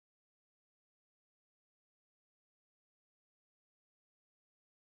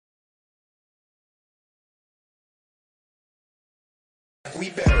We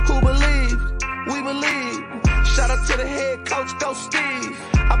better. Who believed? We believe. Shout out to the head coach, Go Steve.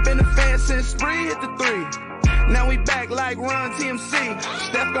 I've been a fan since Spree hit the 3. Now we back like Run TMC.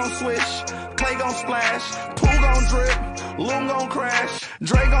 Steph gon' switch, Clay gon' splash, Poole gon' drip, Loon gon' crash,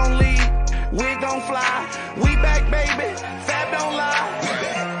 Dre gon' lead, Wig gon' fly. We back, baby. Fab don't lie. We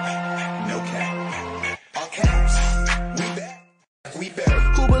back. No cap. All caps. We back. We better.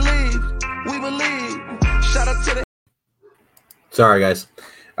 Who believed? We believe. Shout out to the. Sorry, guys.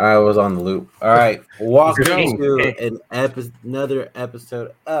 I was on the loop. All right. Welcome to another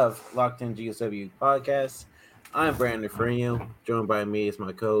episode of Locked In GSW podcast. I'm Brandon Ferrino. Joined by me is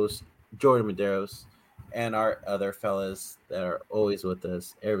my co-host, Jordan Medeiros, and our other fellas that are always with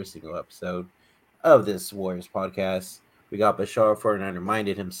us every single episode of this Warriors podcast. We got Bashar 49er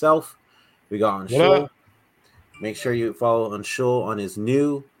Minded himself. We got on Shul. Make sure you follow on Shul on his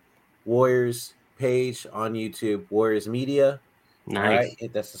new Warriors page on YouTube, Warriors Media. Nice. All right,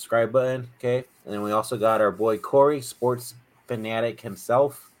 hit that subscribe button, okay? And then we also got our boy Corey, sports fanatic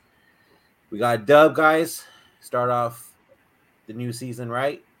himself. We got Dub, guys. Start off the new season,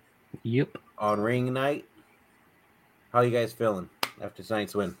 right? Yep. On ring night. How you guys feeling after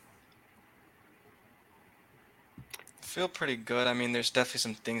tonight's win? Feel pretty good. I mean, there's definitely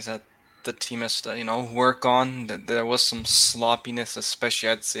some things that the team has to, work on. There was some sloppiness, especially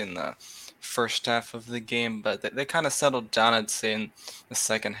I'd say in the first half of the game, but they kind of settled down, I'd say, in the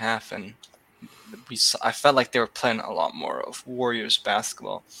second half, and I felt like they were playing a lot more of Warriors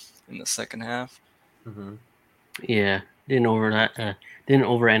basketball in the second half. Mm-hmm. Yeah, didn't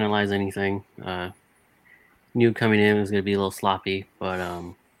overanalyze anything. Knew coming in it was gonna be a little sloppy, but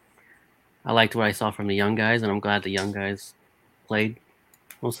I liked what I saw from the young guys, and I'm glad the young guys played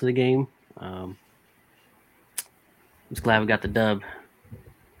most of the game. I'm just glad we got the dub.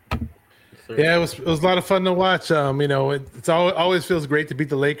 Yeah, it was a lot of fun to watch. It's always feels great to beat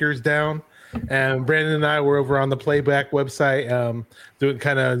the Lakers down. And Brandon and I were over on the Playback website, doing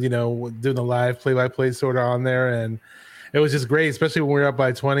the live play-by-play sort of on there, and it was just great, especially when we were up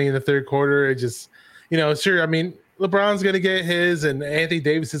by 20 in the third quarter. It just, sure. I mean, LeBron's going to get his, and Anthony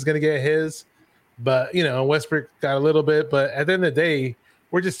Davis is going to get his, but Westbrook got a little bit. But at the end of the day,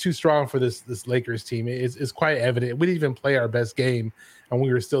 we're just too strong for this Lakers team. It's quite evident. We didn't even play our best game, and we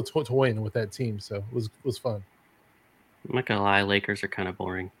were still toying with that team. So it was fun. I'm not gonna lie, Lakers are kind of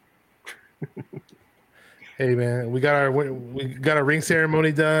boring. Hey man, we got our ring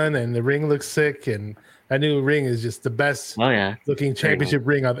ceremony done, and the ring looks sick, and that new ring is just the best looking championship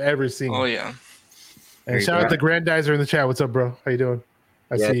ring I've ever seen. Oh yeah. And shout out to Grandizer in the chat. What's up, bro? How you doing?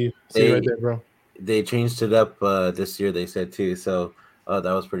 I see you right there, bro. They changed it up this year, they said too. So that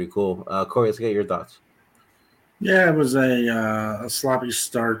was pretty cool. Corey, let's get your thoughts. Yeah, it was a sloppy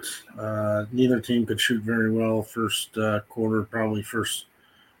start. Neither team could shoot very well first quarter, probably first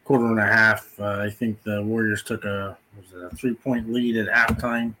quarter and a half. I think the Warriors took a 3-point lead at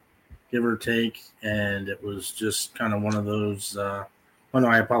halftime, give or take, and it was just kind of one of those. I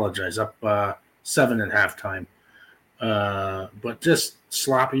apologize. Up 7 at halftime, but just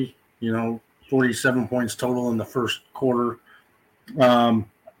sloppy. 47 points total in the first quarter.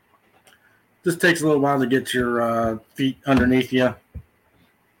 This takes a little while to get your feet underneath you.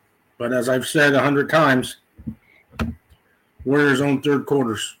 But as I've said 100 times, Warriors own third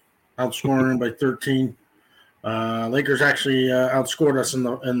quarters, outscoring by 13. Lakers actually outscored us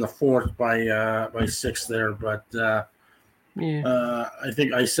in the fourth by 6 there. But I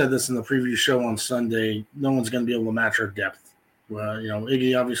think I said this in the previous show on Sunday. No one's going to be able to match our depth.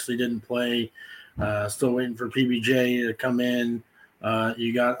 Iggy obviously didn't play. Still waiting for PBJ to come in.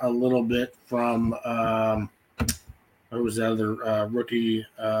 You got a little bit from what was the other rookie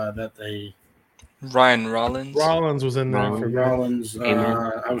that they Ryan Rollins. Rollins was in there for Rollins.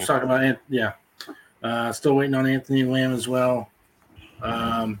 I was talking about still waiting on Anthony Lamb as well.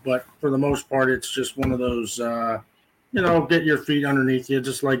 But for the most part, it's just one of those get your feet underneath you,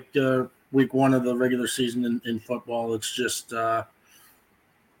 just like week 1 of the regular season in football. It's just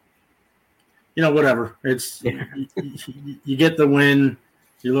whatever. It's you get the win.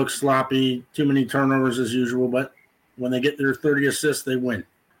 You look sloppy, too many turnovers as usual, but when they get their 30 assists, they win.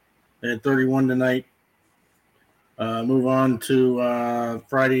 They had 31 tonight. Move on to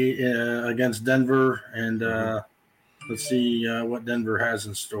Friday against Denver, and let's see what Denver has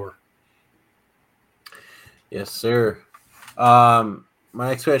in store. Yes, sir. My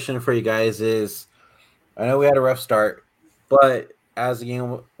next question for you guys is, I know we had a rough start, but as the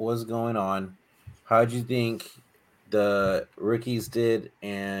game was going on, how did you think the rookies did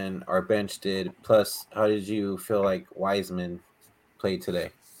and our bench did? Plus, how did you feel like Wiseman played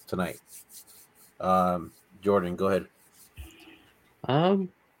tonight? Jordan, go ahead.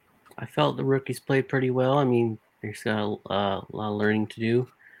 I felt the rookies played pretty well. I mean, there's got a lot of learning to do.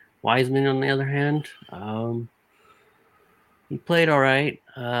 Wiseman, on the other hand, he played all right.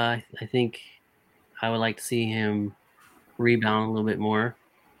 I think I would like to see him rebound a little bit more.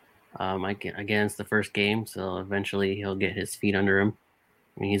 Again, it's the first game, so eventually he'll get his feet under him.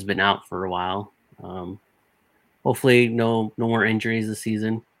 I mean, he's been out for a while. Hopefully, no more injuries this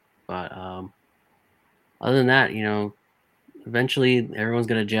season. But other than that, eventually everyone's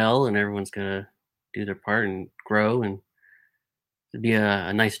gonna gel and everyone's gonna do their part and grow, and it'd be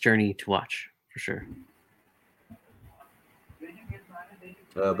a nice journey to watch for sure.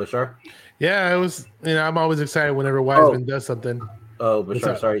 Bashar? Yeah, it was. I'm always excited whenever Wiseman does something. Oh,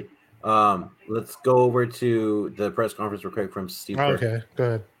 Bashar, sorry. Let's go over to the press conference real quick from Steve Kerr. Okay, go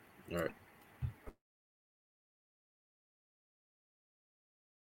ahead. All right.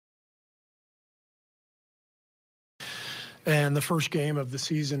 And the first game of the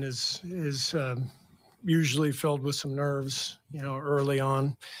season is usually filled with some nerves, early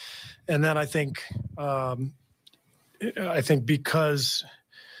on. And then I think because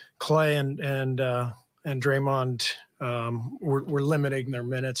Clay and Draymond were limiting their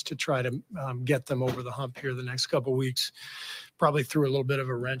minutes to try to get them over the hump here the next couple of weeks, probably threw a little bit of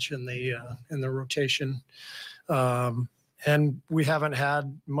a wrench in the rotation. And we haven't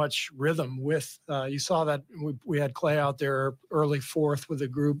had much rhythm with, you saw that we had Clay out there early fourth with a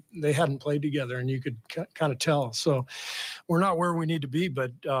group. They hadn't played together, and you could kind of tell. So we're not where we need to be,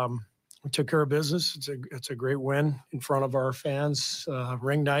 but we took care of business. It's a great win in front of our fans.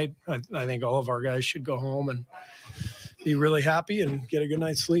 Ring night, I think all of our guys should go home and be really happy and get a good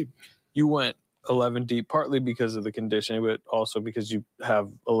night's sleep. You went 11 deep, partly because of the conditioning, but also because you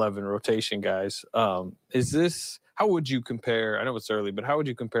have 11 rotation guys. How would you compare, I know it's early, but how would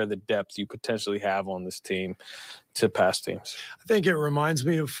you compare the depth you potentially have on this team to past teams? I think it reminds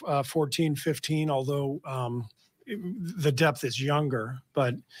me of 14, 15, although the depth is younger.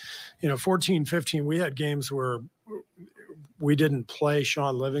 But, 14, 15, we had games where we didn't play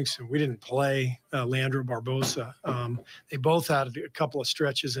Sean Livingston. We didn't play Leandro Barbosa. They both had a couple of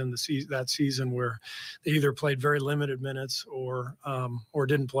stretches in that season where they either played very limited minutes or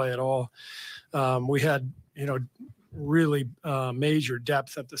didn't play at all. We had, really major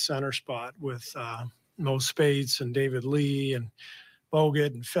depth at the center spot with Mo Spates and David Lee and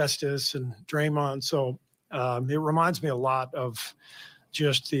Bogut and Festus and Draymond. So it reminds me a lot of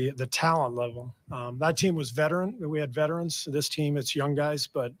just the talent level. That team was veteran. We had veterans. This team, it's young guys,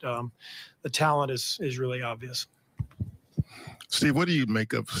 but the talent is really obvious. Steve, what do you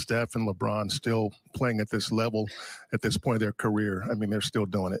make of Steph and LeBron still playing at this level at this point of their career? I mean, they're still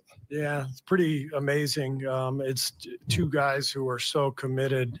doing it. Yeah, it's pretty amazing. It's two guys who are so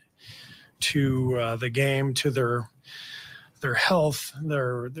committed to the game, to their health,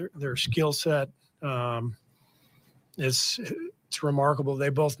 their skill set. It's remarkable. They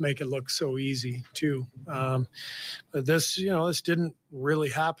both make it look so easy too. But this didn't really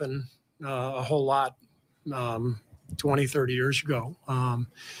happen a whole lot 20, 30 years ago.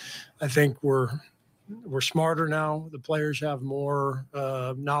 I think we're smarter now. The players have more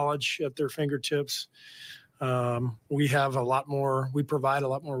knowledge at their fingertips. We provide a lot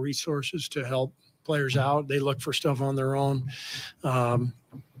more resources to help players out. They look for stuff on their own.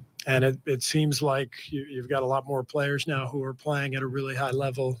 And it seems like you've got a lot more players now who are playing at a really high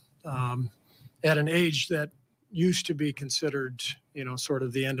level at an age that used to be considered, sort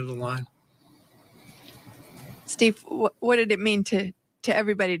of the end of the line. Steve, what did it mean to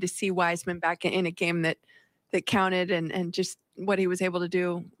everybody to see Wiseman back in a game that counted and just what he was able to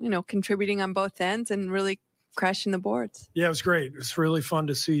do, contributing on both ends and really crashing the boards? Yeah, it was great. It's really fun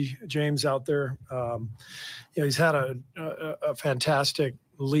to see James out there. He's had a fantastic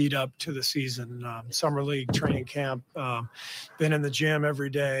lead up to the season, summer league, training camp, been in the gym every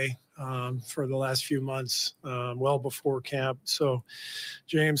day for the last few months, well before camp. So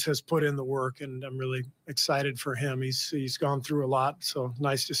James has put in the work, and I'm really excited for him. He's gone through a lot, so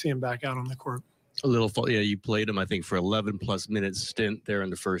nice to see him back out on the court. You played him, I think, for 11 plus minutes stint there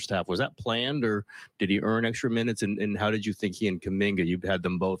in the first half. Was that planned, or did he earn extra minutes? And how did you think he and Kuminga, you had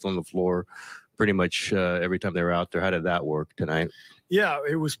them both on the floor pretty much every time they were out there? How did that work tonight? Yeah,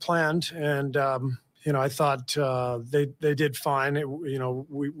 it was planned. And, I thought they did fine.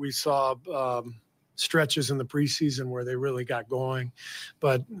 We saw stretches in the preseason where they really got going.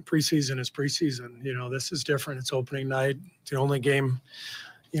 But preseason is preseason. This is different. It's opening night. It's the only game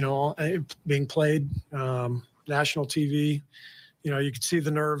being played, national TV. You could see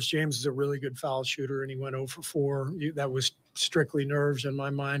the nerves. James is a really good foul shooter, and he went 0 for 4. That was strictly nerves in my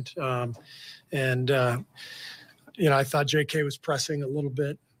mind. I thought JK was pressing a little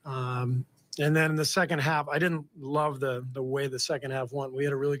bit. And then in the second half, I didn't love the way the second half went. We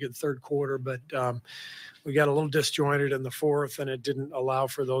had a really good third quarter, but we got a little disjointed in the fourth, and it didn't allow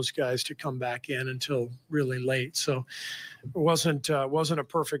for those guys to come back in until really late. So it wasn't a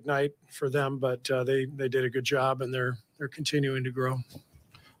perfect night for them, but they did a good job, and they're continuing to grow.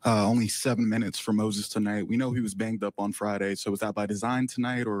 Only 7 minutes for Moses tonight. We know he was banged up on Friday. So was that by design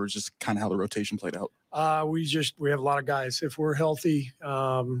tonight, or just kind of how the rotation played out? We have a lot of guys. If we're healthy,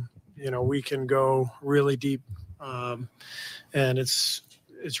 we can go really deep. And it's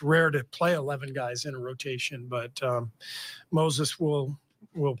rare to play 11 guys in a rotation, but Moses will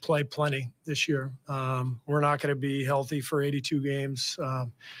play plenty this year. We're not going to be healthy for 82 games.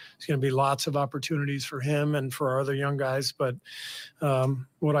 There's going to be lots of opportunities for him and for our other young guys. But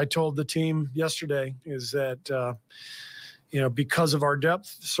what I told the team yesterday is that, because of our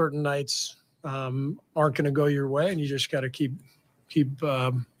depth, certain nights aren't going to go your way, and you just got to keep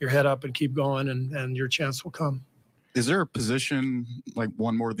your head up and keep going, and your chance will come. Is there a position, like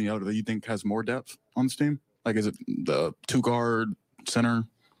one more than the other, that you think has more depth on this team? Like, is it the 2-guard, center?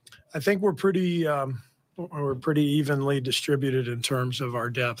 I think we're pretty evenly distributed in terms of our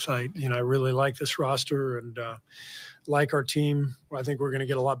depth. I really like this roster and like our team. I think we're going to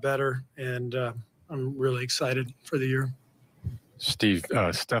get a lot better, and I'm really excited for the year.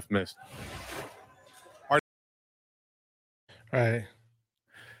 Steph missed. All right.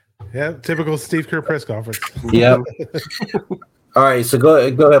 Yeah, typical Steve Kerr press conference. Yep. All right, so go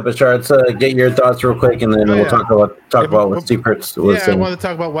ahead, Bashar. Let's get your thoughts real quick, and then we'll talk about what Steve Kerr was saying. I want to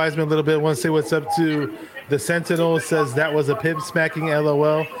talk about Wiseman a little bit. I want to say what's up to the Sentinel. Says that was a pimp smacking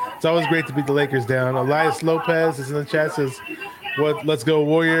LOL. It's always great to beat the Lakers down. Elias Lopez is in the chat, says, let's go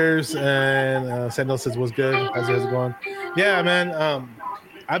Warriors. And Sentinel says, what's good? How's it going? Yeah, man.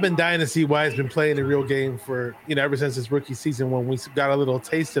 I've been dying to see Wiseman play in a real game for, ever since his rookie season when we got a little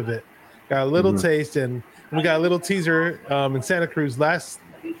taste of it. Got a little taste, and we got a little teaser in Santa Cruz this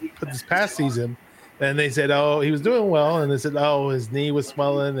past season. And they said, he was doing well. And they said, his knee was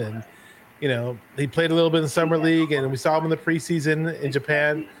swelling. And, he played a little bit in the summer league. And we saw him in the preseason in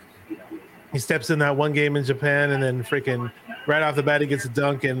Japan. He steps in that one game in Japan, and then freaking right off the bat, he gets a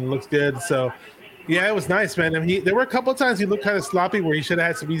dunk and looks good. So, yeah, it was nice, man. There were a couple of times he looked kind of sloppy where he should have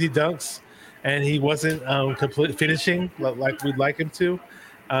had some easy dunks, and he wasn't complete finishing like we'd like him to.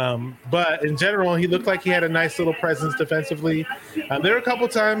 But in general, he looked like he had a nice little presence defensively. There were a couple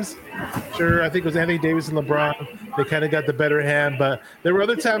of times, I think it was Anthony Davis and LeBron, they kind of got the better hand. But there were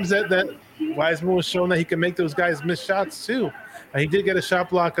other times that Wiseman was showing that he can make those guys miss shots too. He did get a shot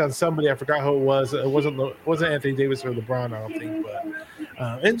block on somebody. I forgot who it was. It wasn't Anthony Davis or LeBron, I don't think.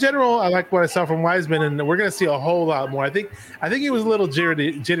 But in general, I like what I saw from Wiseman, and we're going to see a whole lot more. I think he was a little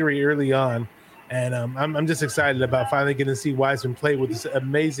jittery early on, and I'm just excited about finally getting to see Wiseman play with this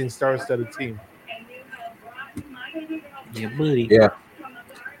amazing star-studded team. Yeah, buddy. Yeah.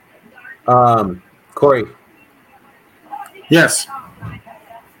 Corey. Yes.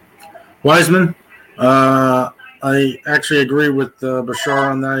 Wiseman. I actually agree with Bashar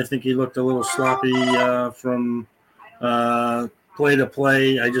on that. I think he looked a little sloppy from play to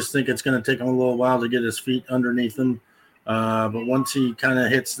play. I just think it's going to take him a little while to get his feet underneath him. But once he kind of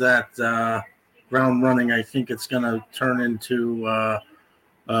hits that ground running, I think it's going to turn into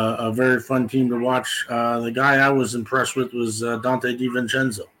a very fun team to watch. The guy I was impressed with was Dante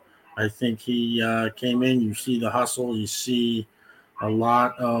DiVincenzo. I think he came in. You see the hustle. You see a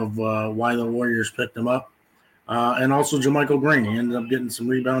lot of why the Warriors picked him up. And also JaMychal Green. He ended up getting some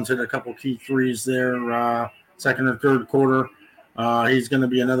rebounds, hit a couple key threes there, second or third quarter. He's going to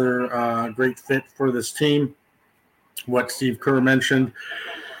be another great fit for this team. What Steve Kerr mentioned,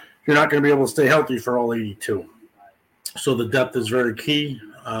 you're not going to be able to stay healthy for all 82. So the depth is very key.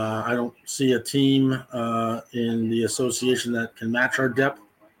 I don't see a team in the association that can match our depth.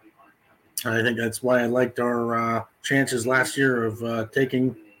 I think that's why I liked our chances last year of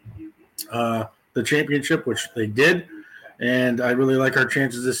taking the championship, which they did, and I really like our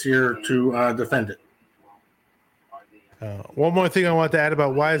chances this year to defend it. One more thing I want to add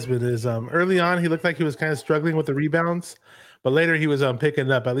about Wiseman is early on he looked like he was kind of struggling with the rebounds, but later he was picking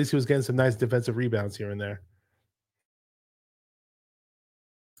it up. At least he was getting some nice defensive rebounds here and there.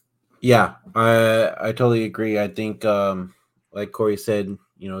 Yeah, I totally agree. I think, like Corey said,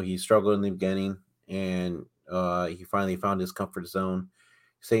 he struggled in the beginning, and he finally found his comfort zone.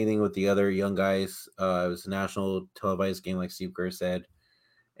 Same thing with the other young guys. It was a national televised game, like Steve Kerr said,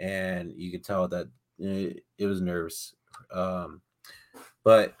 and you could tell that it was nerves.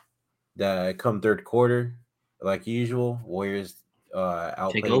 But come third quarter, like usual, Warriors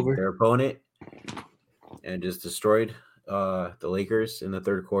outplayed their opponent, and just destroyed the Lakers in the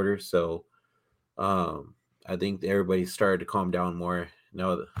third quarter. So I think everybody started to calm down more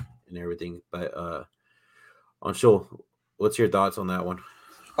now and everything. But Anshul, what's your thoughts on that one?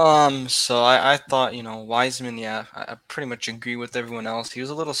 So I thought, Wiseman, yeah, I pretty much agree with everyone else. He was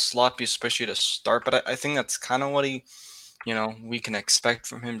a little sloppy, especially to start, but I think that's kind of what we can expect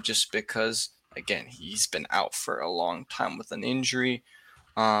from him just because, again, he's been out for a long time with an injury.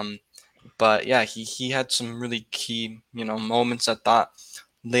 But yeah, he had some really key, moments I thought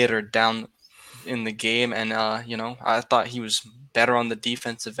later down in the game. And, I thought he was better on the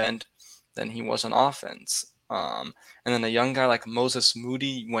defensive end than he was on offense. And then a young guy like Moses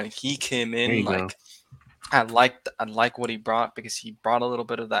Moody, when he came in, like I like what he brought because he brought a little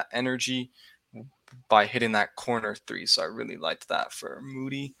bit of that energy by hitting that corner three. So I really liked that for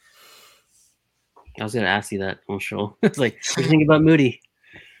Moody. I was gonna ask you that on show. It's like, what do you think about Moody?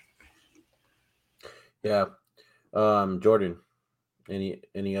 Yeah. Jordan,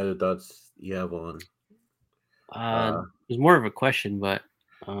 any other thoughts you have on? It was more of a question, but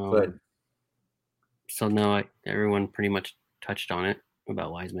Good. so no, everyone pretty much touched on it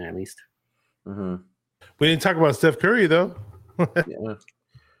about Wiseman at least. Mm-hmm. We didn't talk about Steph Curry though. Yeah.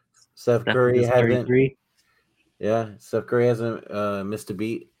 Steph Curry hasn't. Yeah, Steph Curry hasn't missed a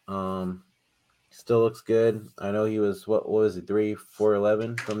beat. Still looks good. I know he was what was he 3 for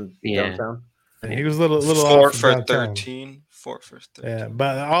 11 from downtown. He was a little 4 off for downtown. 13. 4 for 13. Yeah,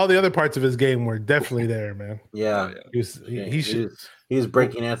 but all the other parts of his game were definitely there, man. Yeah, he was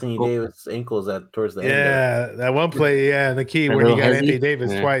breaking Anthony Davis' ankles towards the end. Yeah, that one play, in the key where he got Anthony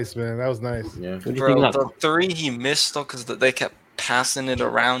Davis twice, man. That was nice. Yeah, bro, the 3 he missed though because they kept passing it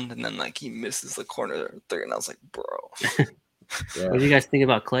around and then like he misses the corner 3 and I was like, bro. What do you guys think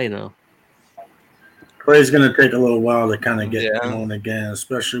about Clay though? Clay's going to take a little while to kind of get going again,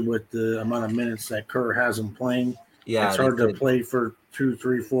 especially with the amount of minutes that Kerr has him playing. Yeah, it's hard to play for 2,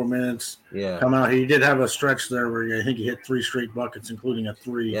 3, 4 minutes. Yeah, come out. He did have a stretch there where I think he hit 3 straight buckets, including a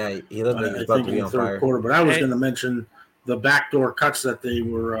 3. Yeah, he looked like he was about to be on fire. Quarter. But I was going to mention the backdoor cuts that they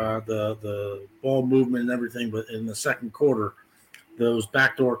were the ball movement and everything. But in the second quarter, those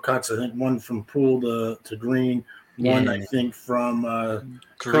backdoor cuts, I think one from Poole to Green. One, I think, from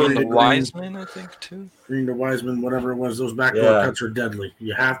Green to Wiseman, I think, too. Green to Wiseman, whatever it was. Those backdoor cuts are deadly.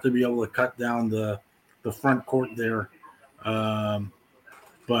 You have to be able to cut down the front court there.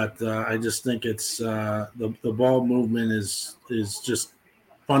 But I just think it's the ball movement is just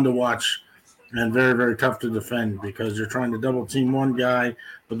fun to watch and very, very tough to defend because you're trying to double team one guy.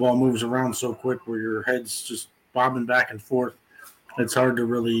 The ball moves around so quick where your head's just bobbing back and forth. It's hard to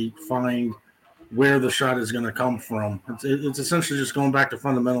really find where the shot is going to come from. It's essentially just going back to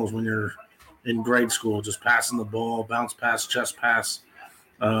fundamentals when you're in grade school, just passing the ball, bounce pass, chest pass,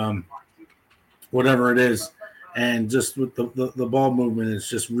 whatever it is. And just with the ball movement is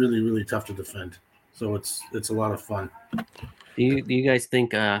just really, really tough to defend. So it's a lot of fun. Do you guys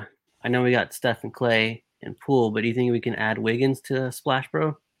think, I know we got Steph and Clay and Poole, but do you think we can add Wiggins to Splash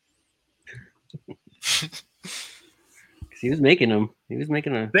Bro? He was making them. He was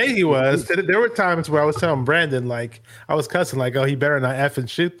making them. He was. There were times where I was telling Brandon, like, I was cussing, like, oh, he better not effing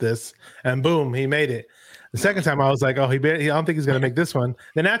shoot this. And boom, he made it. The second time I was like, oh, I don't think he's going to make this one.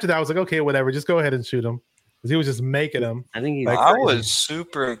 Then after that, I was like, okay, whatever. Just go ahead and shoot him. Because he was just making them. I think I was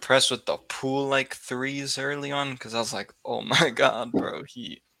super impressed with the Poole like 3s early on because I was like, oh my God, bro.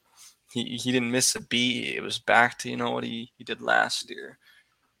 He didn't miss a beat. It was back to, what he did last year.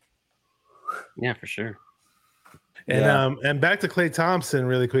 Yeah, for sure. And back to Klay Thompson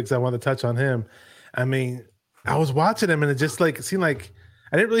really quick because I want to touch on him. I mean, I was watching him and it just like seemed like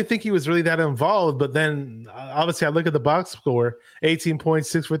I didn't really think he was really that involved. But then obviously I look at the box score, 18 points,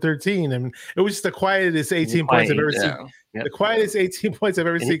 6 for 13, and it was just the quietest 18 points I've ever seen. Yep. The quietest 18 points I've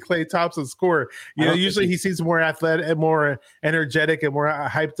ever seen Klay Thompson score. Usually he seems more athletic and more energetic and more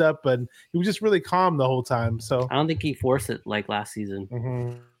hyped up, and he was just really calm the whole time. So I don't think he forced it like last season.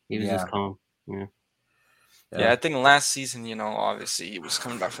 Mm-hmm. He was just calm. Yeah, I think last season, obviously he was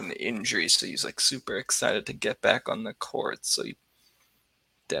coming back from the injury, so he's like super excited to get back on the court. So he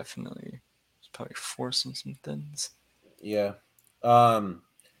definitely was probably forcing some things. Yeah.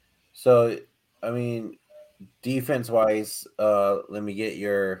 So I mean, defense wise, let me get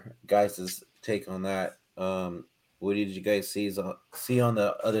your guys' take on that. What did you guys see on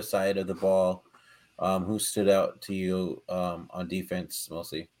the other side of the ball? Who stood out to you on defense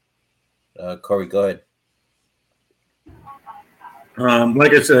mostly? Corey, go ahead.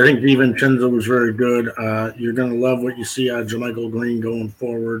 Like I said, I think DiVincenzo was very good. You're going to love what you see out of JaMychal Green going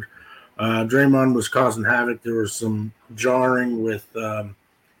forward. Draymond was causing havoc. There was some jarring with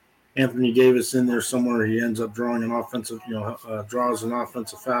Anthony Davis in there somewhere. He ends up drawing an offensive, draws an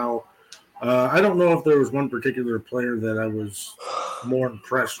offensive foul. I don't know if there was one particular player that I was more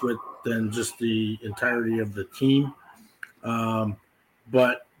impressed with than just the entirety of the team.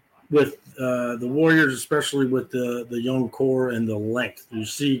 But with the Warriors, especially with the young core and the length, you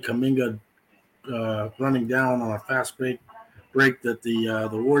see Kuminga running down on a fast break that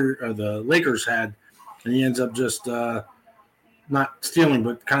the Lakers had, and he ends up just not stealing,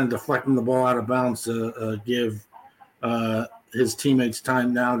 but kind of deflecting the ball out of bounds to give his teammates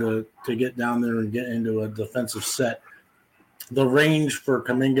time now to get down there and get into a defensive set. The range for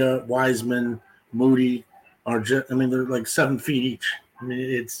Kuminga, Wiseman, Moody are just, they're like 7 feet each.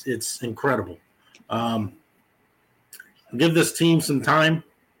 It's incredible. Give this team some time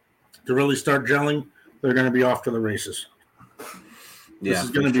to really start gelling. They're going to be off to the races. This is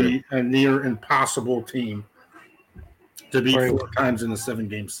going to be a near impossible team to beat 4 times in a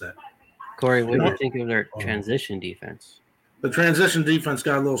 7-game set. Corey, what do you think of their transition defense? The transition defense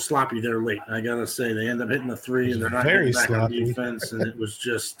got a little sloppy there late. I got to say, they end up hitting the 3, and they're not getting back on defense, and it was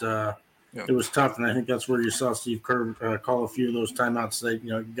just it was tough, and I think that's where you saw Steve Kerr call a few of those timeouts. Say,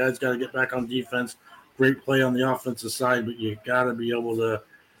 you guys got to get back on defense. Great play on the offensive side, but you got to be able to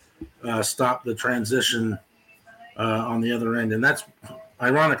stop the transition on the other end. And that's,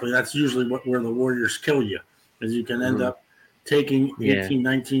 ironically, that's usually where the Warriors kill you, is you can end up taking 18,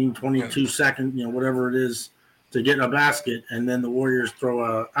 19, 22 seconds, whatever it is, to get a basket, and then the Warriors throw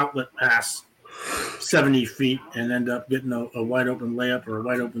a outlet pass 70 feet and end up getting a wide open layup or a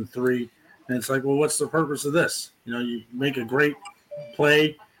wide open 3. And it's like, well, what's the purpose of this? You make a great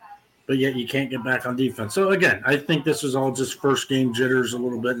play, but yet you can't get back on defense. So, again, I think this is all just first-game jitters a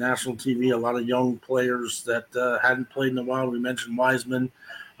little bit. National TV, a lot of young players that hadn't played in a while. We mentioned Wiseman.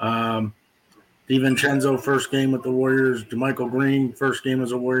 DiVincenzo, first game with the Warriors. DeMichael Green, first game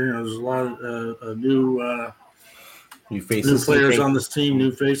as a Warrior. There's a lot of new faces, new players on this team,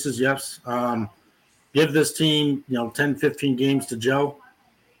 new faces, yes. Give this team, 10, 15 games to gel.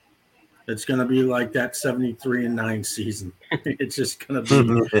 It's going to be like that 73-9 season. It's just going to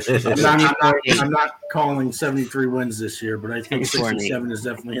be. I'm not calling 73 wins this year, but I think 67 is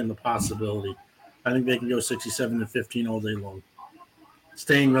definitely in the possibility. I think they can go 67-15 all day long,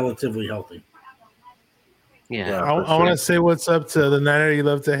 staying relatively healthy. Yeah, I want to say what's up to the Niner you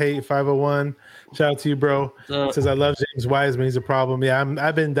love to hate, 501. Shout out to you, bro. Says I love James Wiseman. He's a problem. Yeah,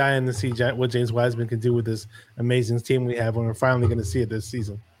 I've been dying to see what James Wiseman can do with this amazing team we have, and we're finally going to see it this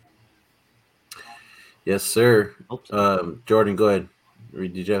season. Yes, sir. Jordan, go ahead.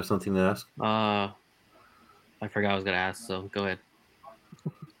 Did you have something to ask? I forgot I was going to ask, so go ahead.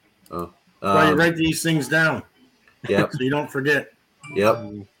 You write these things down. Yep. So you don't forget. Yep.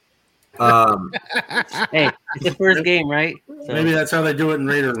 Hey, it's the first game, right? So. Maybe that's how they do it in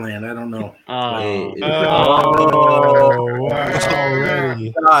Raiderland. I don't know. Already.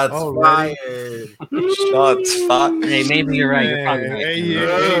 Shots fired. Hey, maybe you're right. You're probably right.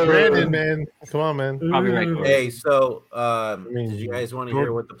 Hey, Brandon, man. Come on, man. Probably right. Corey. Hey, so did you guys want to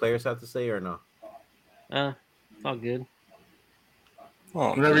hear what the players have to say or no? It's all good.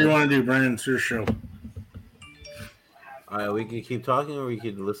 Whatever you want to do, Brandon. It's your show. All right, we could keep talking, or we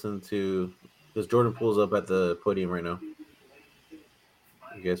could listen to, because Jordan Poole's up at the podium right now.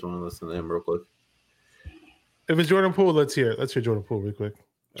 You guys want to listen to him real quick? If it's Jordan Poole, let's hear it. Let's hear Jordan Poole real quick.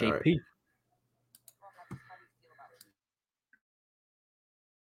 JP. Right.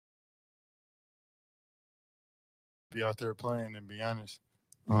 Be out there playing and be honest.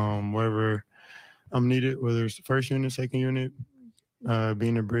 Wherever I'm needed, whether it's first unit, second unit,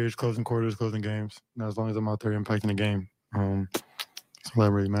 being a bridge, closing quarters, closing games. Now, as long as I'm out there impacting the game, that's all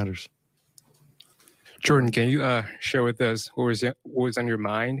that really matters. Jordan, can you share with us what was on your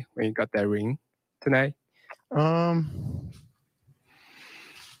mind when you got that ring tonight? I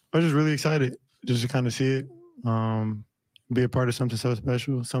was just really excited just to kind of see it, be a part of something so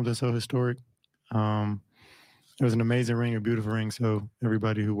special, something so historic. It was an amazing ring, a beautiful ring. So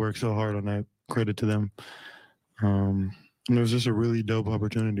everybody who worked so hard on that, credit to them. And it was just a really dope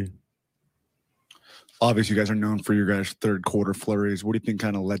opportunity. Obviously, you guys are known for your guys' third quarter flurries. What do you think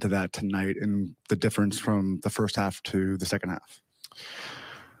kind of led to that tonight and the difference from the first half to the second half?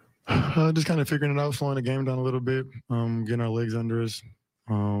 Just kind of figuring it out, slowing the game down a little bit, getting our legs under us,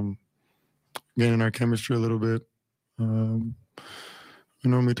 getting our chemistry a little bit. We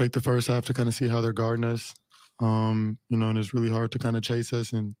normally take the first half to kind of see how they're guarding us, and it's really hard to kind of chase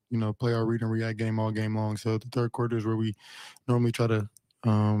us and, play our read and react game all game long. So the third quarter is where we normally try to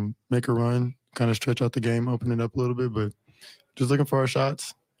make a run, kind of stretch out the game, open it up a little bit, but just looking for our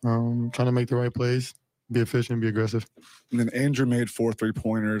shots, trying to make the right plays, be efficient, be aggressive. And then Andrew made 4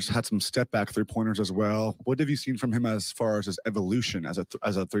 3-pointers, had some step back 3-pointers as well. What have you seen from him as far as his evolution as a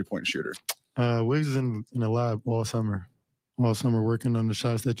 3-point shooter? Wiggs is in the lab all summer working on the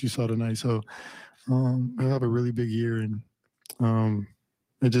shots that you saw tonight. So he'll have a really big year, and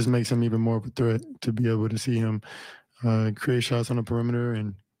it just makes him even more of a threat to be able to see him create shots on the perimeter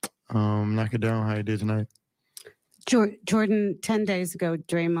and knock it down how he did tonight. Jordan, 10 days ago,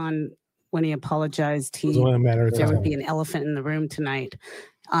 Draymond, when he apologized, there would be an elephant in the room tonight.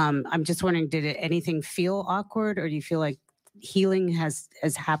 I'm just wondering, did anything feel awkward, or do you feel like healing has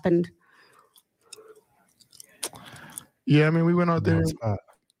happened? Yeah, I mean, we went out there.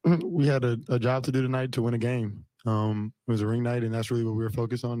 We had a job to do tonight to win a game. It was a ring night, and that's really what we were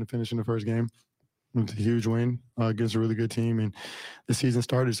focused on, to finish in the first game. It was a huge win against a really good team, and the season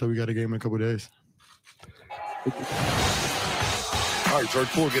started, so we got a game in a couple of days. All right, George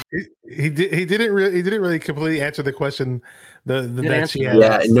Poole. He didn't really completely answer the question. Yeah,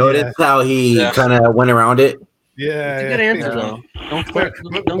 notice how he kind of went around it. It's a good answer though. Don't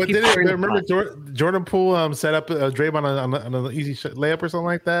keep remember Jordan Poole set up Draymond on an easy layup or something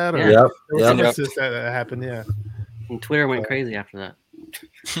like that? Or Yep. Some assist that happened. Yeah. And Twitter went crazy after that.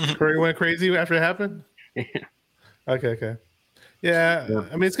 Twitter went crazy after it happened. Yeah. Okay. Yeah,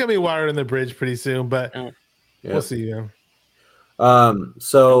 I mean, it's gonna be water in the bridge pretty soon, but we'll see. Yeah. I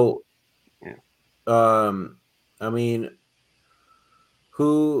mean,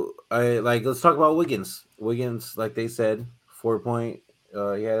 let's talk about Wiggins. Wiggins, like they said, 4-point.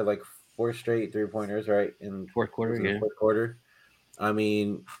 He had like 4 straight 3-pointers, right? In fourth quarter. Yeah. Fourth quarter. I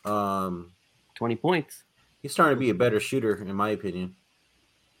mean, 20 points. He's starting to be a better shooter, in my opinion.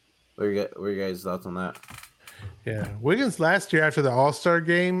 What are your guys' thoughts on that? Yeah, Wiggins last year after the All-Star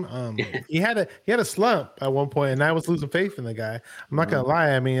game, he had a slump at one point, and I was losing faith in the guy. I'm not gonna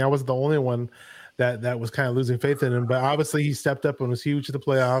lie. I mean, I was the only one that was kind of losing faith in him, but obviously he stepped up and was huge in the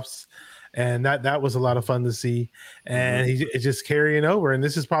playoffs, and that was a lot of fun to see. And it's just carrying over. And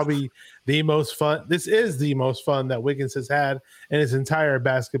this is probably the most fun. This is the most fun that Wiggins has had in his entire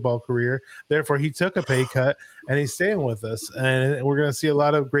basketball career. Therefore, he took a pay cut, and he's staying with us. And we're gonna see a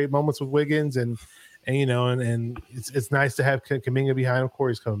lot of great moments with Wiggins and it's nice to have Kuminga behind him.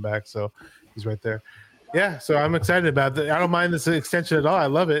 Corey's coming back, so he's right there. Yeah, so I'm excited about it. I don't mind this extension at all. I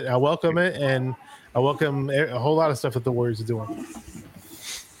love it. I welcome it, and I welcome a whole lot of stuff that the Warriors are doing.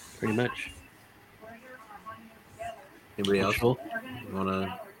 Pretty much. Anybody else want to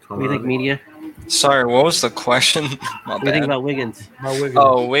comment? What do you think, media? Sorry, what was the question? What do you think about Wiggins?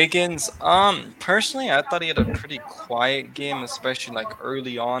 Oh, Wiggins. Personally, I thought he had a pretty quiet game, especially like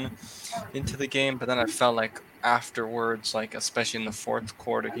early on into the game. But then I felt like afterwards, like especially in the fourth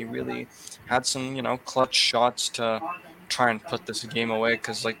quarter, he really had some, clutch shots to try and put this game away.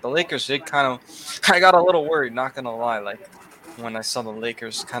 Because like the Lakers, I got a little worried. Not gonna lie, like when I saw the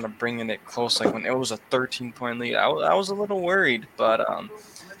Lakers kind of bringing it close, like when it was a 13-point lead, I was a little worried. But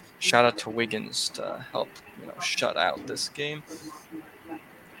shout out to Wiggins to help, shut out this game.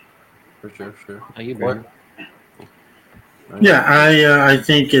 For sure. Are you Brandon? Yeah, I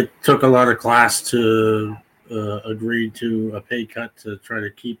think it took a lot of class to agree to a pay cut to try to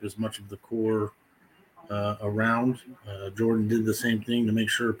keep as much of the core around. Jordan did the same thing to make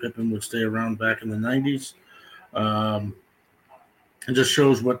sure Pippen would stay around back in the 90s. It just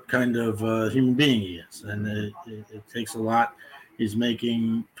shows what kind of human being he is, and it takes a lot. He's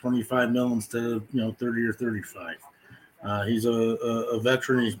making $25 million instead of 30 or 35. He's a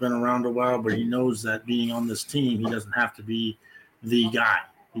veteran. He's been around a while, but he knows that being on this team, he doesn't have to be the guy.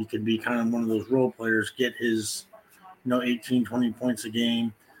 He could be kind of one of those role players, get his 18, 20 points a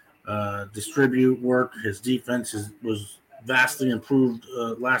game, distribute work. His defense was vastly improved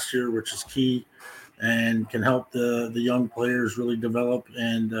last year, which is key, and can help the young players really develop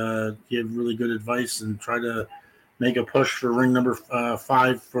and give really good advice and try to make a push for ring number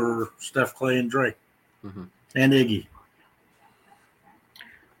 5 for Steph, Clay, and Dre, and Iggy.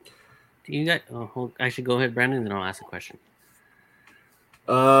 Do you guys? Actually, go ahead, Brandon, then I'll ask a question.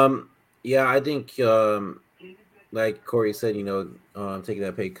 Yeah, I think like Corey said, taking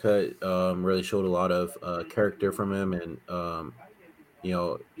that pay cut really showed a lot of character from him, and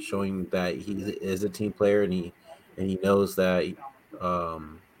showing that he is a team player, and he knows that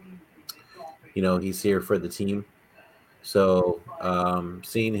he's here for the team. So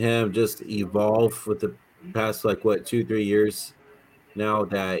seeing him just evolve with the past 2-3 years now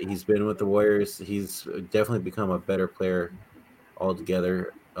that he's been with the Warriors, he's definitely become a better player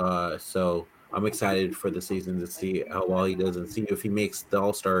altogether. So I'm excited for the season to see how well he does and see if he makes the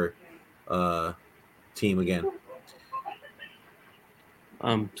All-Star team again.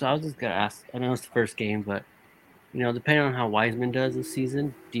 So I was just gonna ask. I know it's the first game, but depending on how Wiseman does this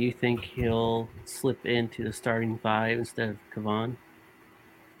season, do you think he'll slip into the starting five instead of Kavan?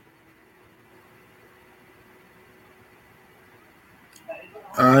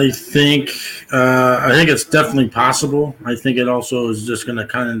 I think it's definitely possible. I think it also is just going to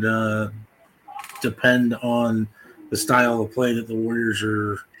kind of depend on the style of play that the Warriors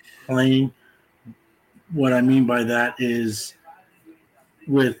are playing. What I mean by that is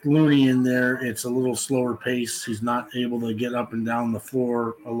with Looney in there, it's a little slower pace. He's not able to get up and down the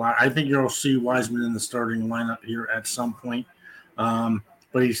floor a lot. I think you'll see Wiseman in the starting lineup here at some point,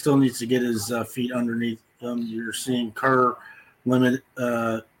 but he still needs to get his feet underneath him. You're seeing Kerr limit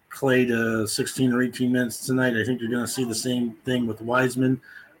Clay to 16 or 18 minutes tonight. I think you're going to see the same thing with Wiseman.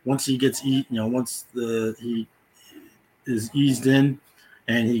 Once he gets he is eased in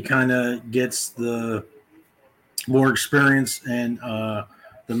and he kind of gets the more experience and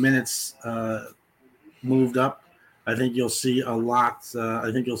the minutes moved up, I think you'll see a lot.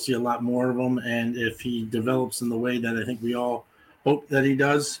 I think you'll see a lot more of him. And if he develops in the way that I think we all hope that he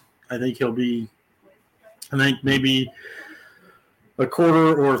does, I think he'll be. I think maybe a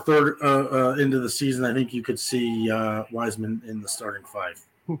quarter or a third into the season, I think you could see Wiseman in the starting five,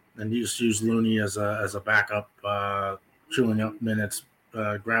 and you just use Looney as a backup, chewing up minutes,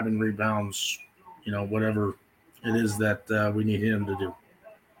 grabbing rebounds, whatever it is that we need him to do.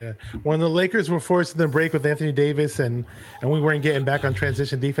 Yeah. When the Lakers were forced to break with Anthony Davis and we weren't getting back on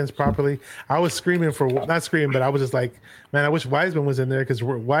transition defense properly, I was screaming not screaming, but I was just like, man, I wish Wiseman was in there because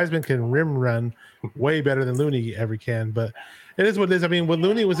Wiseman can rim run way better than Looney ever can. But it is what it is. I mean, when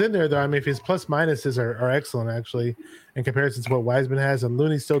Looney was in there, though, I mean, if his plus minuses are excellent, actually, in comparison to what Wiseman has, and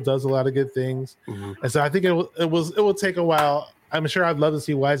Looney still does a lot of good things. Mm-hmm. And so I think it will take a while. I'm sure I'd love to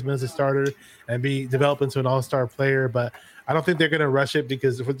see Wiseman as a starter and be developed into an all-star player, but I don't think they're going to rush it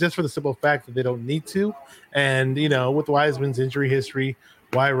because just for the simple fact that they don't need to. And, with Wiseman's injury history,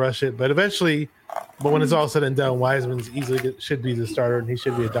 why rush it? But eventually, when it's all said and done, Wiseman's easily should be the starter and he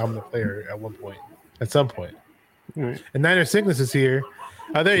should be a dominant player at some point. Right. And Niner Sickness is here.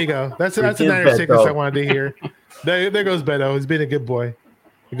 Oh, there you go. That's a Niner Sickness I wanted to hear. There goes Beto. He's been a good boy,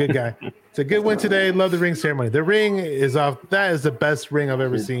 a good guy. It's a good win today. Love the ring ceremony. The ring is off. That is the best ring I've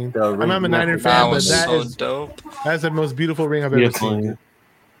ever seen. I'm not a Niner fan, but that's dope. That's the most beautiful ring I've ever seen.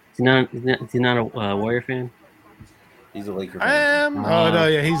 Is he not a Warrior fan? He's a Laker fan. I am. Oh no,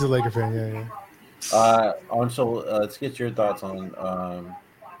 yeah, he's a Laker fan. Yeah. Let's get your thoughts on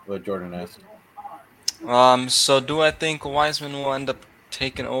what Jordan asked. So do I think Wiseman will end up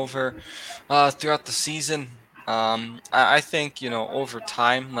taking over throughout the season? I think over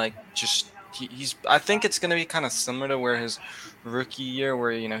time, like he's. I think it's gonna be kind of similar to where his rookie year,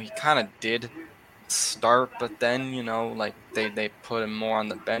 where he kind of did start, but then like they put him more on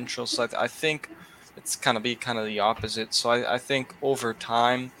the bench. So I think it's kind of the opposite. So I think over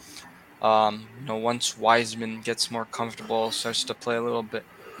time, once Wiseman gets more comfortable, starts to play a little bit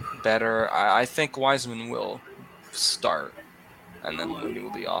better, I think Wiseman will start, and then Looney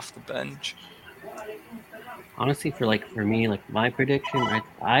will be off the bench. Honestly, for me, my prediction,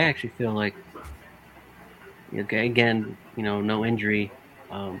 I actually feel like, again, no injury.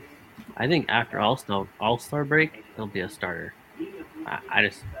 I think after All-Star break, he'll be a starter.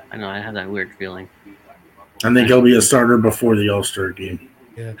 I know I have that weird feeling. I think he'll be a starter before the All-Star game.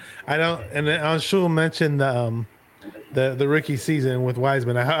 Yeah, I don't. And Shul mentioned the rookie season with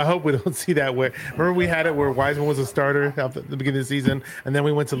Wiseman. I hope we don't see that where. Remember we had it where Wiseman was a starter at the beginning of the season, and then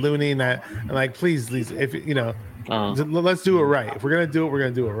we went to Looney, and please, if let's do it right. If we're gonna do it, we're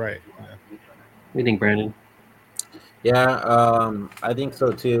gonna do it right. What do you think, Brandon? Yeah, I think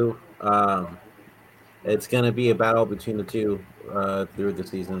so too. It's gonna be a battle between the two through the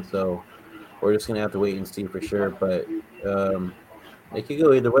season, so we're just gonna have to wait and see for sure. But it could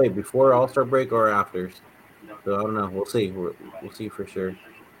go either way, before All-Star break or after. So I don't know. We'll see. We'll see for sure.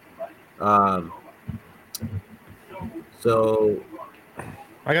 So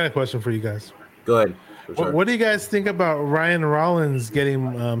I got a question for you guys. Go ahead. What do you guys think about Ryan Rollins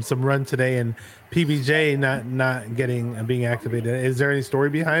getting some run today and PBJ not being activated? Is there any story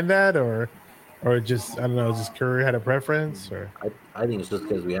behind that, or just I don't know? Just Curry had a preference, or I think it's just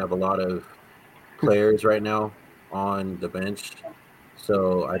because we have a lot of players right now on the bench,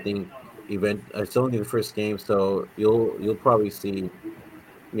 so I think. It's only the first game, so you'll probably see,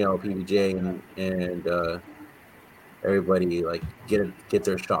 PBJ and everybody get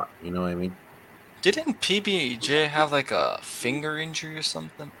their shot. You know what I mean? Didn't PBJ have a finger injury or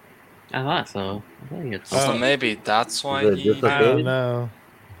something? I thought so. I think it's so maybe that's why I don't know.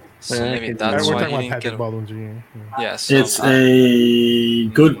 So maybe We're that's why talking he about didn't Patrick get. Baldwin Jr. Yeah, so It's a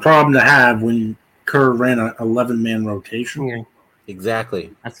good problem to have when Kerr ran an 11-man rotation. Yeah,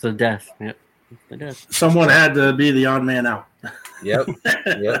 Exactly. that's the death. Yep, that's the death. Someone had to be the odd man out. Yep.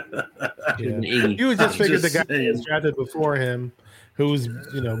 Yep. Should've been Iggy. You would just figure the Just guy who was saying. drafted before him, who's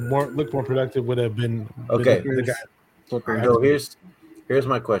looked more productive, would have been Okay. the guy. So here's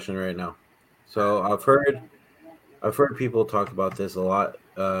my question right now. So I've heard people talk about this a lot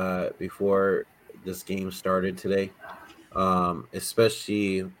before this game started today,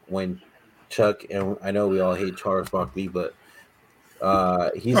 especially when Chuck, and I know we all hate Charles Barkley, but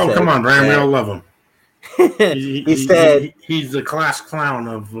he said, come on, Brian, we all love him. He said he's the class clown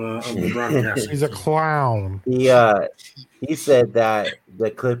of the broadcast. He's a clown. He said that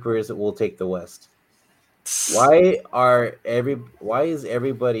the Clippers will take the West. Why is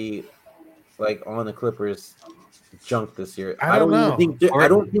everybody like on the Clippers junk this year? I don't know. Even think I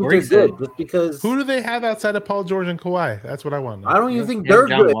don't think they're good just because. Who do they have outside of Paul George and Kawhi? That's what I want to know. I don't even think they're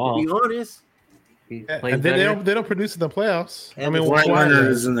good, to be honest. And they don't produce in the playoffs. And I mean, Kawhi Leonard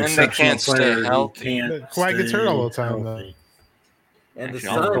is an they exceptional can't stay player. healthy. He can't Kawhi gets hurt all the stay time, though. healthy. And the If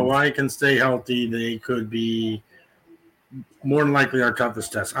Suns, Kawhi can stay healthy, they could be more than likely our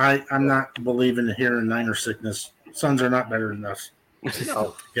toughest test. I'm not believing here in Niner sickness. Suns are not better than us.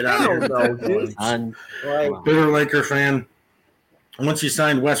 no, Get out of here. no, dude. Like, Bitter Laker fan. Once you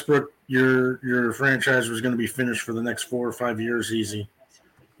signed Westbrook, your franchise was going to be finished for the next 4 or 5 years easy.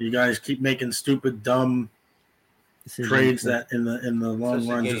 You guys keep making stupid, dumb trades that in the long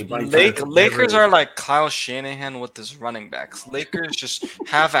run just bite. Lakers are like Kyle Shanahan with his running backs. Lakers just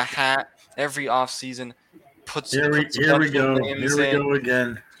have a hat every offseason. Here we go. Here we go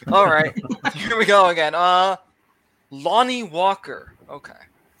again. All right, here we go again. Lonnie Walker. Okay.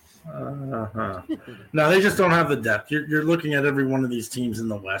 No, they just don't have the depth. You're looking at every one of these teams in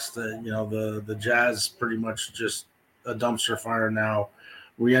the West. The Jazz pretty much just a dumpster fire now.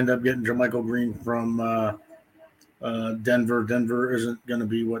 We end up getting JaMychal Green from Denver. Denver isn't going to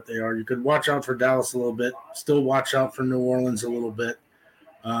be what they are. You could watch out for Dallas a little bit. Still watch out for New Orleans a little bit.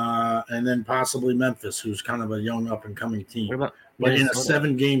 And then possibly Memphis, who's kind of a young up-and-coming team. But in a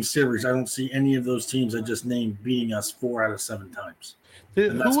 7-game series, I don't see any of those teams I just named beating us 4 out of 7 times.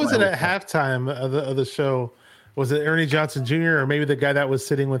 Who was it at halftime of the show? Was it Ernie Johnson Jr. or maybe the guy that was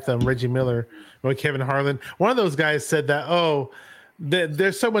sitting with Reggie Miller or Kevin Harlan? One of those guys said that,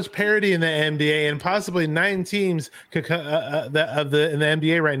 there's so much parity in the NBA, and possibly 9 teams could in the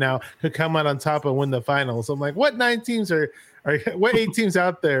NBA right now could come out on top and win the finals. I'm like, what 9 teams are what 8 teams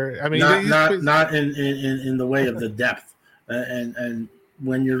out there? I mean, not in the way of the depth, and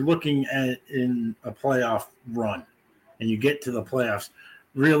when you're looking at in a playoff run, and you get to the playoffs,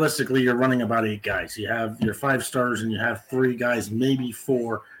 realistically, you're running about 8 guys. You have your 5 starters, and you have 3 guys, maybe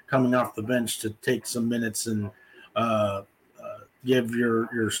 4, coming off the bench to take some minutes and give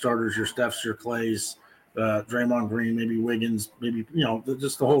your starters, your Stephs, your Clays, Draymond Green, maybe Wiggins, maybe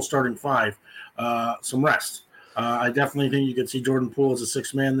just the whole starting 5, some rest. I definitely think you could see Jordan Poole as a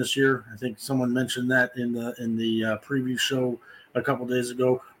 6th man this year. I think someone mentioned that in the preview show a couple days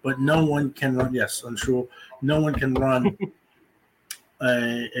ago. But no one can run. Yes, I'm sure no one can run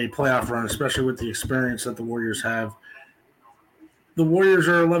a playoff run, especially with the experience that the Warriors have. The Warriors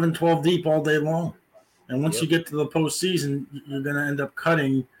are 11-12 deep all day long. And once you get to the postseason, you're going to end up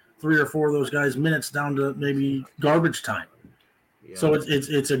cutting 3 or 4 of those guys' minutes down to maybe garbage time. Yeah. So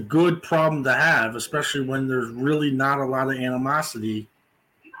it's a good problem to have, especially when there's really not a lot of animosity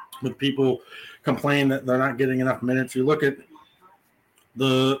with people complaining that they're not getting enough minutes. You look at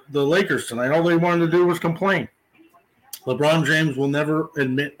the Lakers tonight, all they wanted to do was complain. LeBron James will never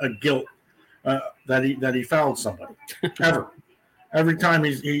admit a guilt that he fouled somebody ever. Every time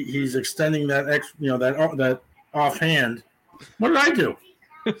he's extending that that offhand. What did I do?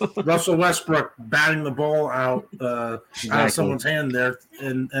 Russell Westbrook batting the ball out of someone's hand there,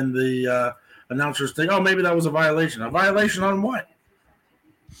 and the announcers think, maybe that was a violation. A violation on what?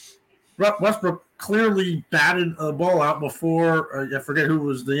 Westbrook clearly batted the ball out before. I forget who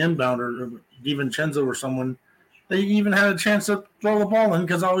was the inbounder, DiVincenzo or someone. They even had a chance to throw the ball in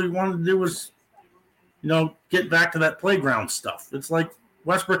because all he wanted to do was, get back to that playground stuff. It's like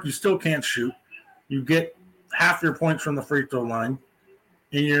Westbrook, you still can't shoot. You get half your points from the free throw line,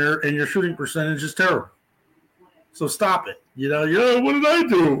 and your shooting percentage is terrible. So stop it. What did I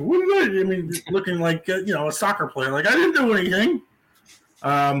do? Looking like a soccer player. Like I didn't do anything.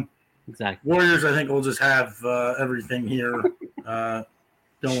 Exactly. Warriors, I think, will just have everything here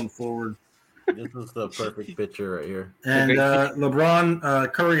going forward. This is the perfect picture right here. And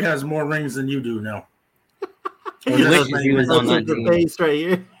LeBron, Curry has more rings than you do now. He wishes he was on that the team. face right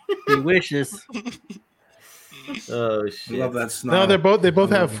here. He wishes. Oh I shit! love that snow. No, they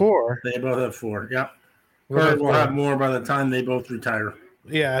both have 4. They both have 4. Yep. We'll Curry have will 4. have more by the time they both retire.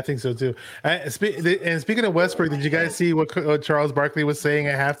 Yeah, I think so too. And speaking of Westbrook, did you guys see what Charles Barkley was saying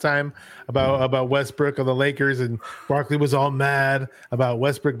at halftime about Westbrook of the Lakers? And Barkley was all mad about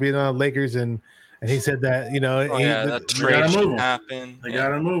Westbrook being on the Lakers, and he said that that trade should happen. They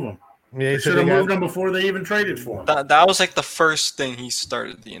gotta move him. Yeah, they should have moved him before they even traded for him. That was like the first thing he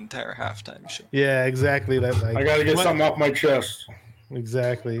started the entire halftime show. Yeah, exactly. That I got to get something off my chest.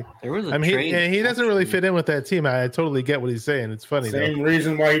 Exactly. There was a trade. He doesn't really fit in with that team. I totally get what he's saying. It's funny. Same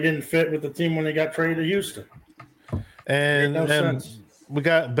reason why he didn't fit with the team when he got traded to Houston. And, no sense. We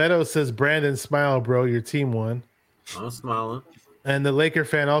got Beto says, Brandon, smile, bro. Your team won. I'm smiling. And the Laker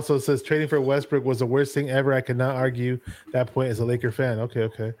fan also says trading for Westbrook was the worst thing ever. I could not argue that point as a Laker fan.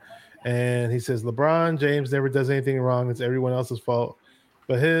 Okay. And he says LeBron James never does anything wrong. It's everyone else's fault,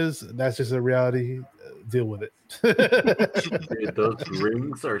 but that's just a reality. Deal with it. Those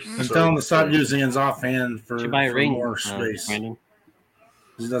rings are. I'm telling him to stop using his offhand for more space. He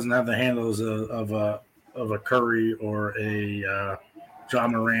doesn't have the handles of a Curry or a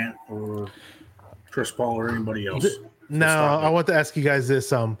John Morant or Chris Paul or anybody else. Now I want to ask you guys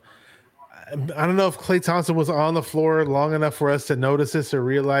this. I don't know if Klay Thompson was on the floor long enough for us to notice this or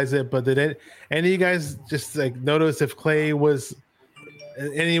realize it, but did any of you guys just like notice if Klay was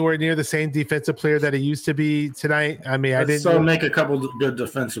anywhere near the same defensive player that he used to be tonight? I mean, I didn't. So make a couple good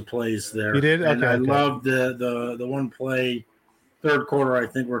defensive plays there. You did? And Okay. I loved the one play, third quarter, I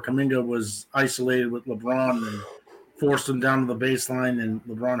think, where Kuminga was isolated with LeBron and forced him down to the baseline, and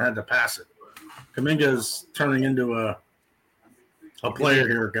LeBron had to pass it. Kuminga is turning into a player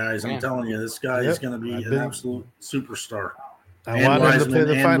here, guys. I'm telling you, this guy is going to be an absolute superstar. I want him to play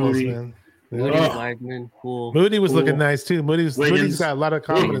the finals, man. Moody, Wiseman, cool. Moody was looking nice too. Moody's got a lot of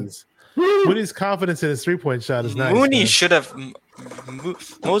confidence. Moody's confidence in his 3-point shot is nice. Mooney should have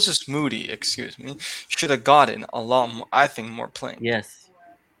Moses Moody, should have gotten a lot more. I think more playing. Yes,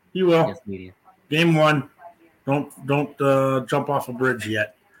 he will. Yes, Game 1. Don't jump off a bridge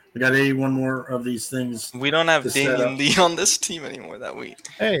yet. We got 81 more of these things. We don't have Damian Lee on this team anymore that week.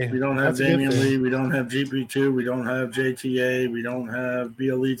 Hey, we don't have Damian Lee. We don't have GP2. We don't have JTA. We don't have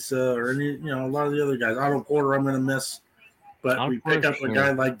Bielitsa or a lot of the other guys. Otto Porter, I'm going to miss. But we pick up a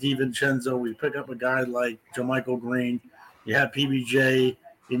guy like DiVincenzo. We pick up a guy like JaMychal Green. You have PBJ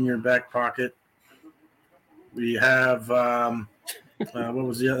in your back pocket. We have what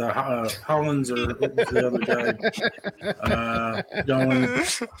was the other Hollins or what was the other guy going?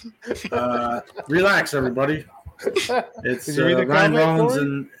 Relax, everybody. It's Ryan Rollins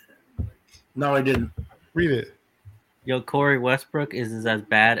and no, I didn't read it. Yo, Corey Westbrook is as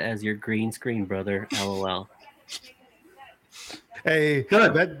bad as your green screen brother. LOL. Hey,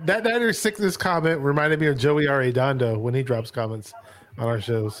 good. That Niners sickness comment reminded me of Joey Arredondo when he drops comments on our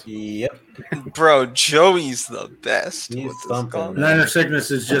shows. Yep. Bro, Joey's the best. Niner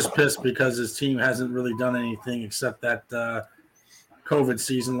sickness is just pissed because his team hasn't really done anything except that COVID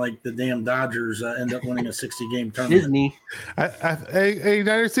season, like the damn Dodgers end up winning a 60-game tournament. Disney. Hey,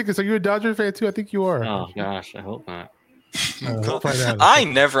 Niner sickness, are you a Dodger fan too? I think you are. Oh, gosh, I hope not. I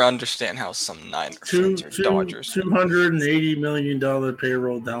never understand how some Niners fans are Dodgers. $280 million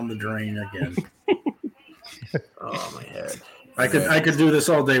payroll down the drain again. Oh, my head. I could do this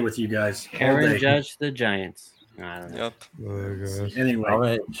all day with you guys. Aaron Judge, the Giants. I don't know. Yep. Oh, gosh. Anyway, I'm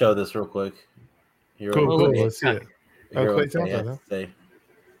gonna show this real quick. Cool. Let's see it.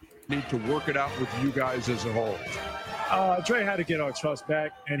 Need to work it out with you guys as a whole. Dre had to get our trust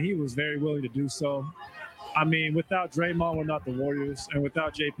back, and he was very willing to do so. I mean, without Draymond, we're not the Warriors, and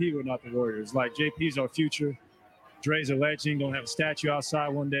without JP, we're not the Warriors. Like, JP's our future. Dre's a legend. Gonna have a statue outside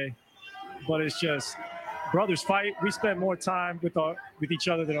one day. But it's just brothers fight. We spend more time with each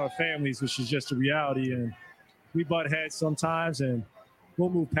other than our families, which is just a reality. And we butt heads sometimes, and we'll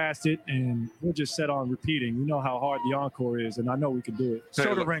move past it, and we'll just set on repeating. You know how hard the encore is, and I know we can do it. Hey,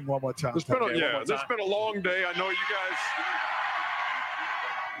 Show the look, ring one more time. This has been a long day. I know you guys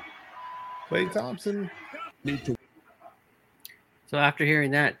Klay Thompson. need to. So after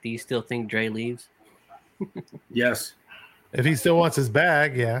hearing that, do you still think Dre leaves? Yes. If he still wants his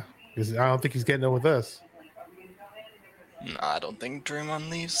bag, yeah. Because I don't think he's getting it with us. No, I don't think Draymond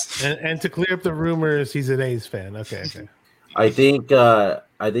leaves. And to clear up the rumors, he's an A's fan. Okay. I think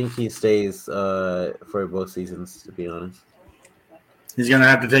he stays for both seasons, to be honest. He's going to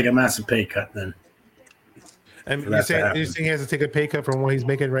have to take a massive pay cut then. And you're saying he has to take a pay cut from what he's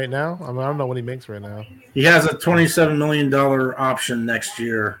making right now? I don't know what he makes right now. He has a $27 million option next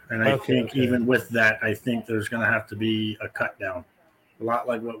year, and I think even with that, I think there's going to have to be a cut down. a lot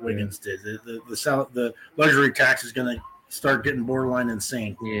like what Wiggins did. The luxury tax is going to start getting borderline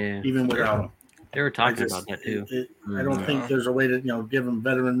insane. Yeah, even without him. They were talking about that too. I don't think there's a way to give him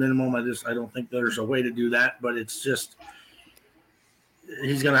veteran minimum. I don't think there's a way to do that. But it's just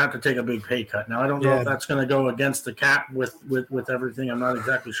he's going to have to take a big pay cut. Now I don't know if that's going to go against the cap with everything. I'm not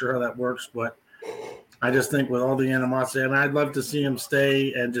exactly sure how that works, but I just think with all the animosity, I mean, I'd love to see him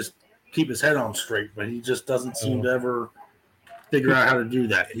stay and just keep his head on straight, but he just doesn't seem to ever figure out how to do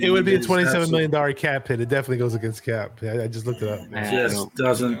that. It would be a $27 million cap hit. It definitely goes against cap. I just looked it up.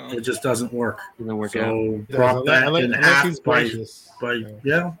 It just doesn't work. Doesn't work so drop that in half by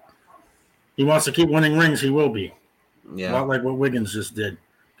he wants to keep winning rings, he will be. Yeah. Not like what Wiggins just did.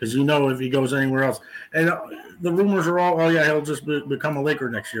 Because if he goes anywhere else. And the rumors are all, he'll just become a Laker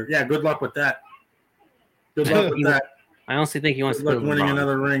next year. Yeah, good luck with that. Good luck with that. I honestly think he wants to put winning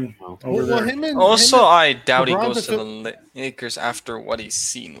another ring. I doubt he goes to the Lakers after what he's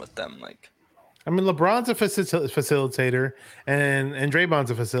seen with them. I mean, LeBron's a facilitator, and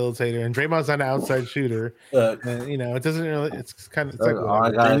Draymond's a facilitator, and Draymond's not an outside shooter. And, it doesn't really. It's kind of.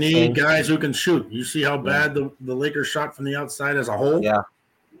 They need guys who can shoot. You see how bad the Lakers shot from the outside as a whole. Yeah.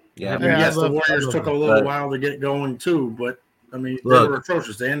 I mean, yes, the Warriors took a little while to get going too, but I mean, they were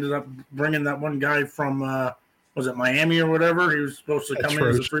atrocious. They ended up bringing that one guy from. Was it Miami or whatever? He was supposed to come in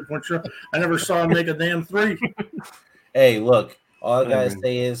as a 3-point shooter. I never saw him make a damn three. Hey, look, all I gotta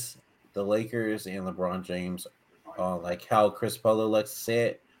say is the Lakers and LeBron James, like how Chris Polo likes to say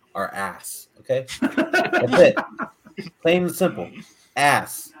it, are ass. Okay, that's it. Plain and simple,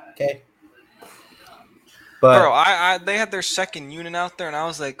 ass. Okay. But bro, they had their second unit out there, and I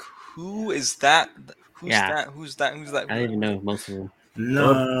was like, who is that? Who's that? Who's that? I didn't even know most of them.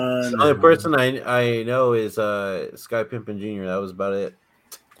 The only person I know is Sky Pimpin Jr. That was about it.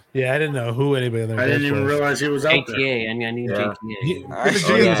 Yeah, I didn't know who anybody there. I didn't even realize he was out there. I knew JTA.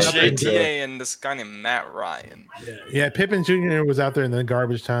 JTA and this guy named Matt Ryan. Yeah, Pippen Jr. was out there in the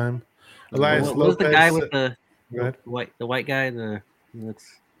garbage time. Elias What Lopez. was the guy with the white guy? The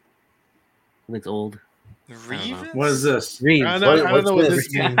looks old. Reeves? What is this? Reeves. I don't know what this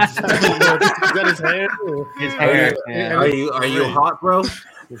means. Is that his hair? His hair. Are you hot, bro?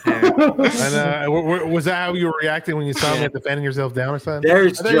 And was that how you were reacting when you saw me defending yourself down or something?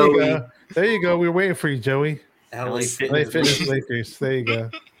 There's Joey. There you go. We were waiting for you, Joey. LA Fitness Lakers. There you go.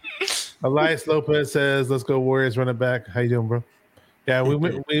 Elias Lopez says, "Let's go Warriors, run it back." How you doing, bro? Yeah,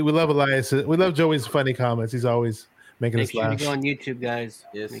 we love Elias. We love Joey's funny comments. He's always making us laugh. Make sure you go on YouTube, guys.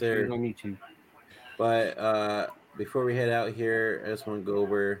 Yes, Make sir. Sure you go on YouTube. But before we head out here, I just want to go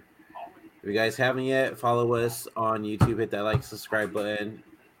over. If you guys haven't yet, follow us on YouTube. Hit that like, subscribe button.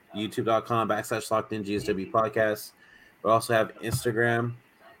 YouTube.com/LockedInGSW Podcast. We also have Instagram.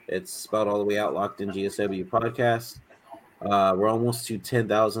 It's spelled all the way out, Locked In GSW Podcast. We're almost to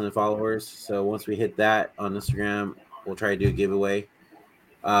 10,000 followers. So once we hit that on Instagram, we'll try to do a giveaway.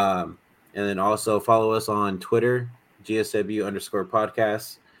 And then also follow us on Twitter,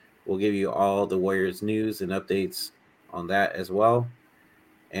 GSW_podcast. We'll give you all the Warriors news and updates on that as well.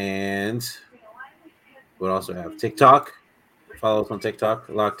 And we'll also have TikTok. Follow us on TikTok,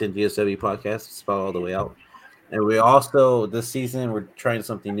 Locked In GSW Podcast. Spell all the way out. And we also, this season, we're trying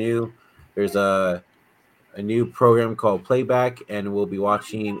something new. There's a new program called Playback, and we'll be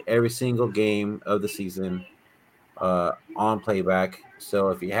watching every single game of the season on Playback. So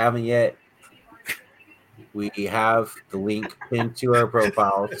if you haven't yet, we have the link pinned to our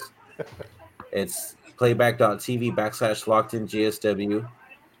profiles. It's playback.tv/LockedInGSW.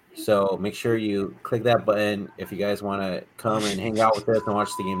 So make sure you click that button if you guys want to come and hang out with us and watch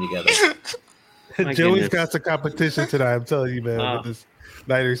the game together. Joey's got some competition tonight. I'm telling you, man, with this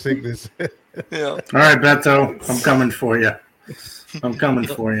Niner sickness. Yeah. All right, Beto, I'm coming for you. I'm coming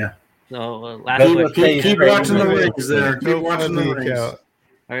for you. So last question. Keep watching the rings there. Keep watching the rings. All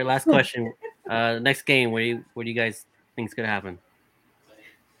right, last question. Next game, what do you guys think is gonna happen?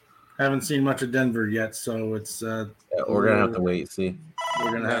 Haven't seen much of Denver yet, so it's we're gonna have to wait. See,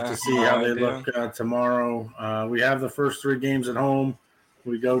 we're gonna have to see how they look tomorrow. We have the first 3 games at home.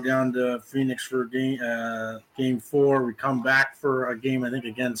 We go down to Phoenix for game 4. We come back for a game, I think,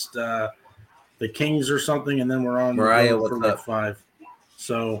 against the Kings or something, and then we're on Mariah, for what's up? 5.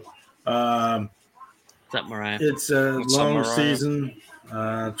 So What's up, Mariah? it's a What's up, long Mariah? season.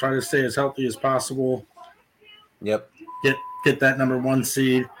 Try to stay as healthy as possible. Yep. Get that number 1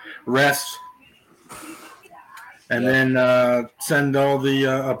 seed, rest, and then send all the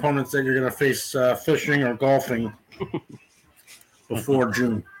opponents that you're going to face fishing or golfing before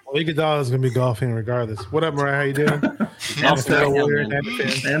June. Well, Iguodala is going to be golfing regardless. What up, Mariah? How you doing? And Steph,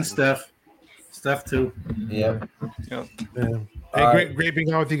 and Steph too. Yep. Yeah. Hey, great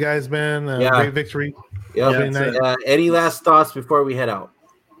being on with you guys, man. Great victory. Yeah. Any last thoughts before we head out?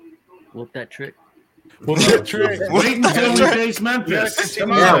 Whoop that trick. Whoop that trick. Wait until we face Memphis.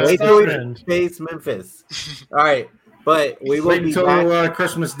 Wait till we face Memphis. All right. But we will wait be until back.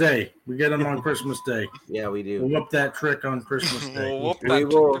 Christmas Day. We get them on Christmas Day. Yeah, we do. We'll whoop that trick on Christmas Day.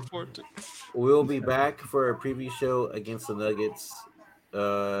 We will be back for a preview show against the Nuggets.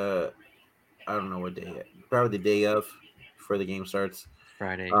 I don't know what day yet. Probably the day of, before the game starts.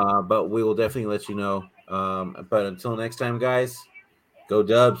 Friday. But we will definitely let you know. But until next time, guys, go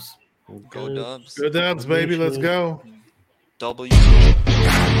Dubs. Go Dubs. Go Dubs, baby. Let's go. W.